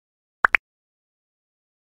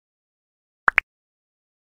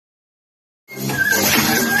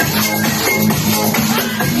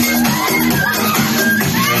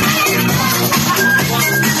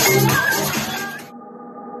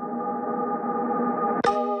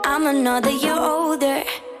I'm another year older.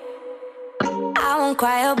 I won't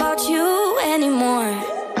cry about you anymore.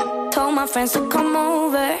 Told my friends to come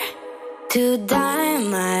over to dye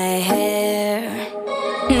my hair.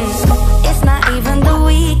 It's not even the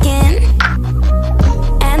weekend,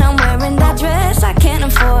 and I'm wearing that dress I can't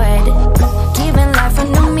afford. Giving life a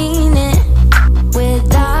new meaning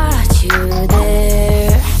without you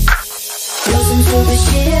there. Losing to the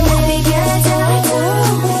shit, maybe get tattooed.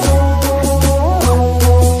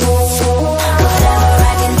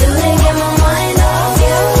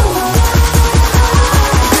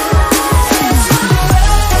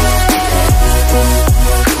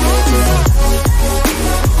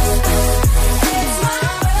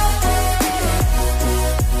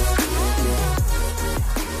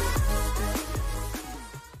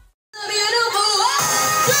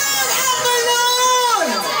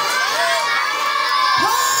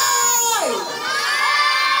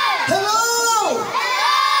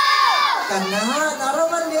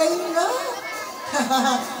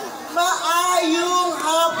 Maayong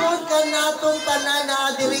hapon ka natong tanan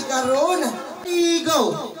na diri karon.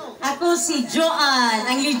 Go. Ako si Johann,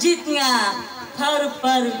 ang legit nga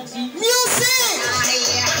paru-paru G. Music!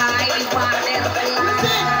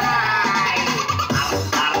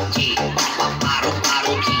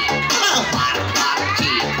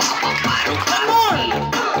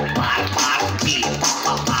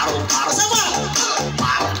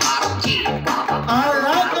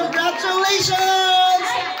 Alright, congratulations!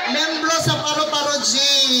 Membro sa Paru-Paru G.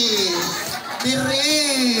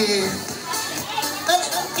 Diri.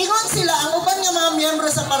 Ingon sila, ang uban nga mga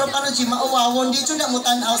miyembro sa Paru-Paru G, mauwawon, dito na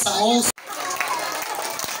mutanaw sa host.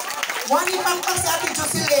 Wani pakpak si Ate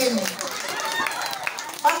Jocelyn.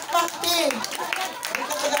 Pakpak din. Hindi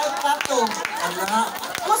ka tagaan plato. Ala.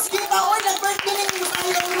 Mas kita, oy, nag-birthday na yung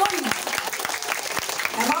sayang ron.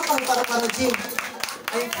 Tama pang Paru-Paru G.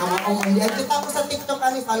 Ay, kamaong hindi. Ay, kita ko sa TikTok,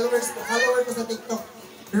 follower ko sa TikTok.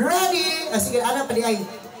 Ready? Sige, ano pa di ay?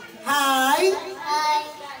 Hi. Hi.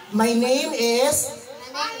 My name is...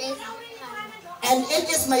 My name is And it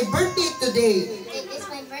is my birthday today. It is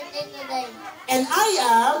my birthday today. And I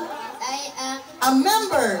am a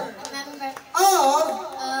member of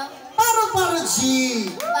Paru-Paru G.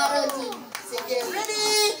 Paru G. Sige,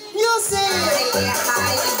 ready? Music!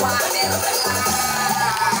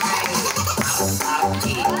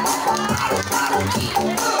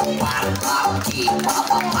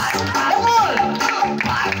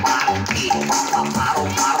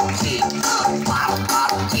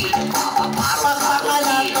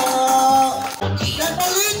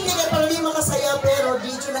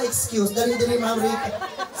 Excuse, dali Ma'am Rika.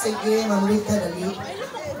 Sige, Ma'am Rika, dali.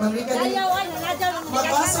 Ma'am Rika, dali.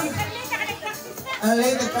 Magbasa.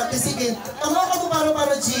 Alay, nag-practice. Sige. Tama ka po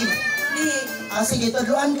Paru-Paru G. Sige,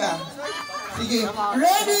 taduan ka. Sige.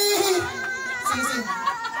 Ready! Sige.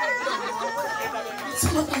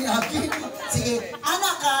 Sumapinagi. Sige.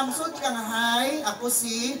 Anak ka, masunod ka nga, hi. Ako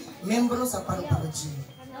si membro sa Paru-Paru G.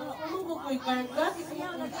 Ano ko ko'y karga?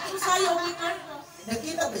 Sayo ko'y karga.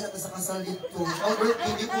 Nakita ba siya sa kasal dito? Oh,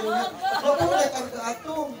 birthday ko na. Huwag ko na karga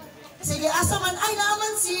ato. Sige, asa man. Ay,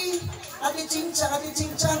 naman si Ate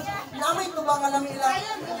Chingchang. Naman ito ba nga namin ilang?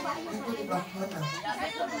 Dito, diba?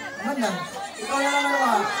 Mana? Ikaw na naman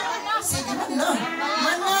naman. Sige, mana?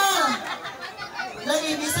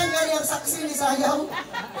 Lagi, bisan nga niyang saksi ni Sayang.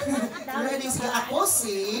 Ready, sige. Ako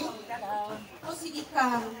si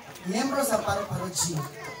Ikang. membro sa Paru-Paru G.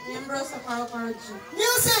 Membro sa Paru-Paru G.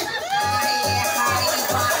 Music!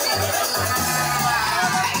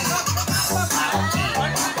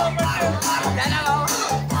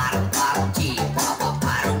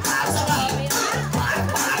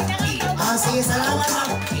 Sige, salamat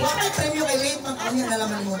lang. Huwag may premyo kay late man kanya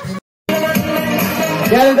nalaman mo.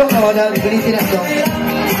 Yan dong no, na gilitin na dong.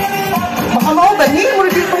 Makamao ba ni? Mo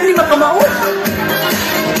dito ni makamao.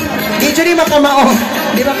 Dito ni makamao.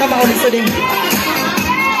 Di makamao dito din.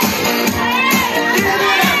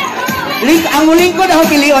 Link ang lingkod akong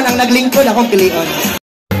pilion, ang naglingkod akong pilion.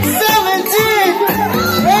 17,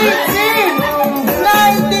 18,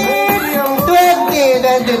 19, 20.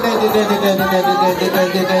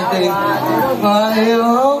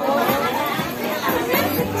 Ayaw.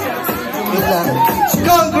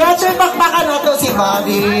 Congratulations! Bakbakan na to si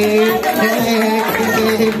Bobby.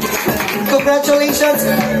 Congratulations!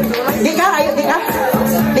 Di ka? Ha? 100,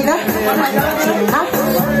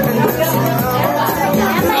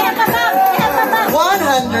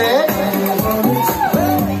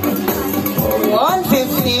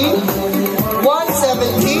 150,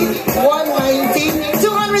 170, 190,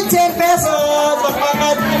 210 pesos!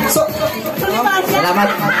 Bakbakan! So, Salamat.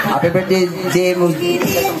 salamat. Happy birthday, JM.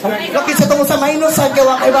 Look, isa itong sa minus sa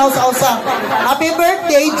gawa kay Bao sa usa. Happy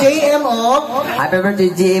birthday, JM of. Happy birthday,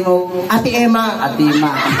 JM of. Ate Emma. Ate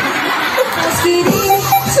Emma.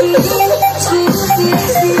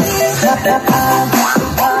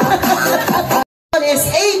 Is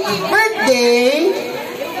 8th birthday.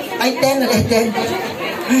 Ay, 10 na 10.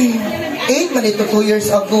 8 man ito 2 years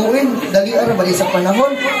ago. Dali ara bali sa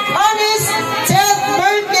panahon. On his 10th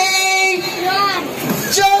birthday,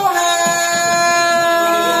 Johann!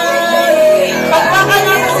 Pagpakan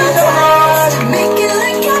natin si Johann!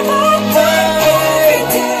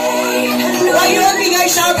 Why you want me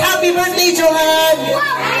guys shout happy birthday, Johann?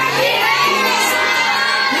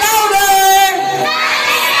 Louder!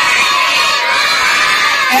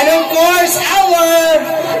 And of course, our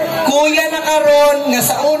kuya na karon nga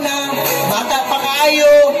sa una, bata pa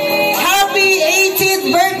kayo. Happy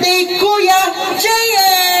 18th birthday, Kuya JM!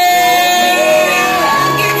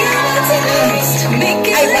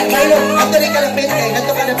 Ay, pagkailo. Ato rin kalapit kay.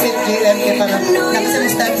 Ato kalapit, JM. Kaya parang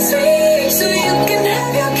nakasamustan.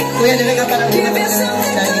 Kuya, dili ka parang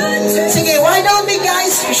sige, why don't we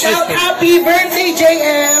guys shout happy birthday,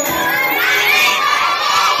 JM?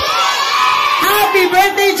 Happy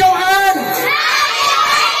birthday, Johann!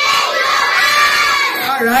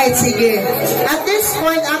 Alright, sige. At this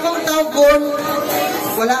point, akong tawgon,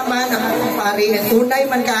 wala man ang akong pari. And tunay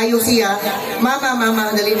man kaayo siya.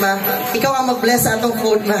 Mama, dali ma. Ikaw ang mag-bless sa atong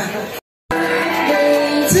food, ma.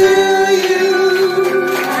 To you.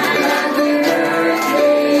 Happy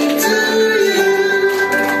birthday to you.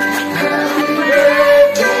 Happy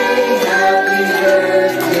birthday, happy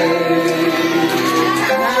birthday.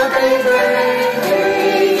 Happy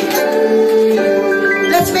birthday to you.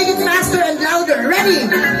 Let's make it faster and louder. Ready?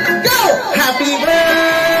 Go! Happy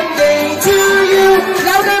birthday to you.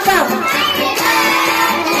 Louder, Bob.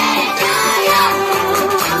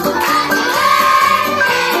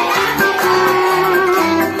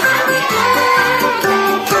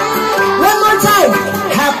 One more time.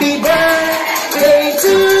 Happy birthday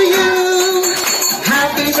to you.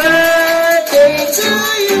 Happy birthday to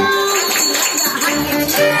you.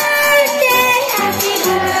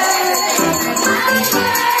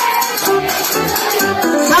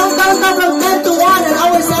 Countdown from 10 to 1 and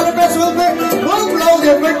our celebrants will blow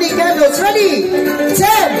their birthday candles. Ready? 10,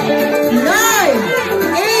 9,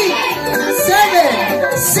 8,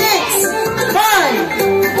 7, 6, 5,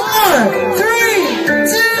 4, 3,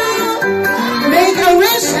 2. Make a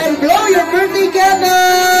wish and blow your birthday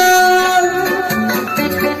candle.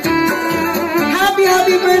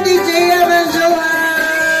 Happy birthday, JM and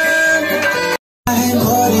Johann. I'm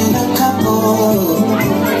holding a couple.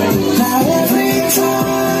 Now every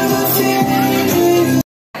time I feel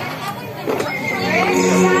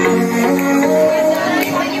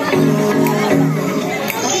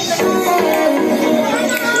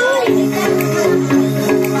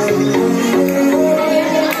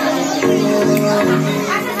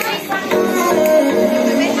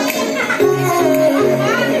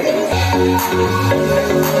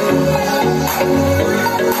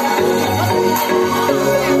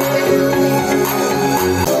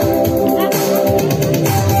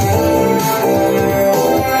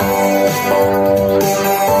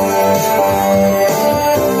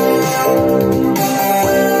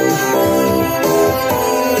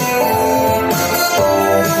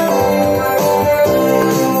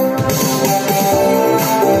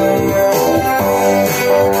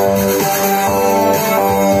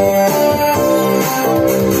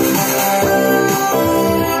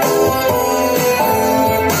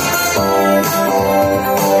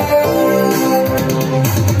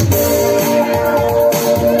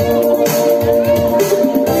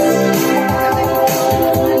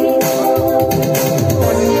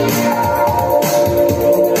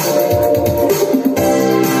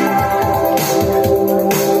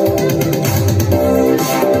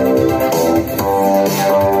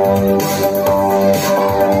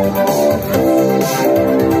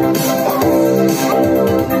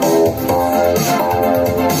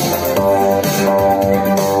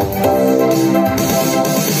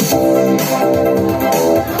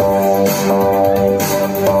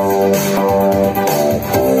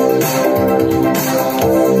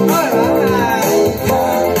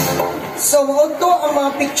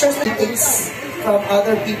from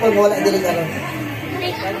other people wala dili karon.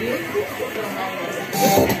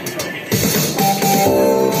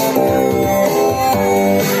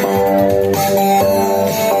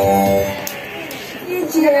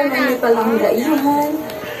 Jira man ni palang daihan.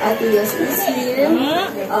 Ate Yas is here.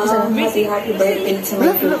 Happy birthday to my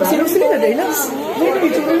Kuba. Ate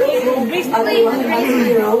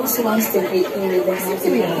Johann Rose wants to greet you with a happy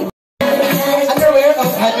birthday. Underwear? Oh,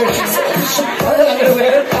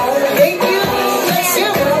 underwear. Thank you.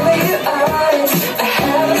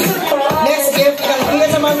 Next gift, bigyan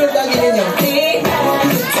sa mami yung dali ninyo.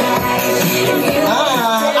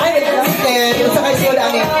 I'm excited. Yung sa kayo na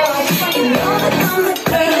amin.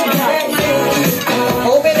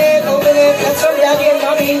 Open it. That's from daddy and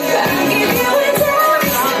mommy.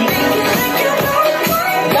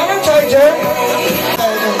 Got a charger.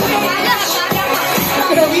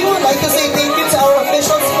 We would like to say thank you to our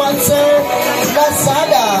official sponsor,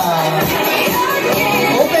 Lazada.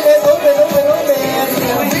 Open it.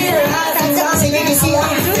 Sige, kisi ah.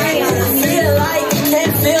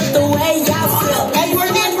 And for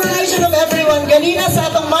the information of everyone, ganina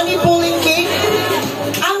sa atong money pulling cake,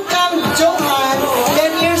 ang kang Johann,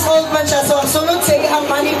 10 years old man siya. So ang sunod sa ang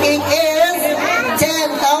money cake is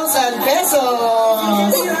 10,000 pesos.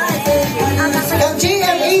 Kang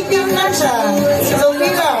JM, 18 man siya. So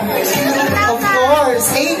Mira, of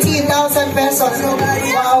course, 18,000 pesos.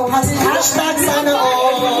 Wow, hashtag sana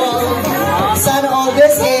all. Sana all.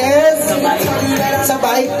 This is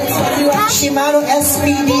sabay Shimano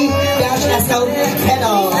SPD-SL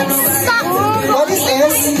pedals. What is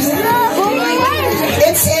this?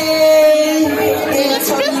 It's a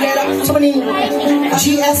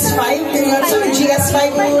GS5. GS5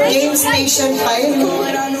 Game Station 5.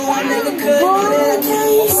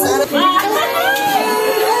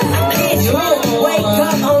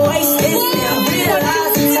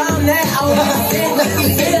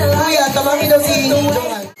 Kuya, tamangin daw si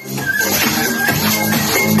Johann.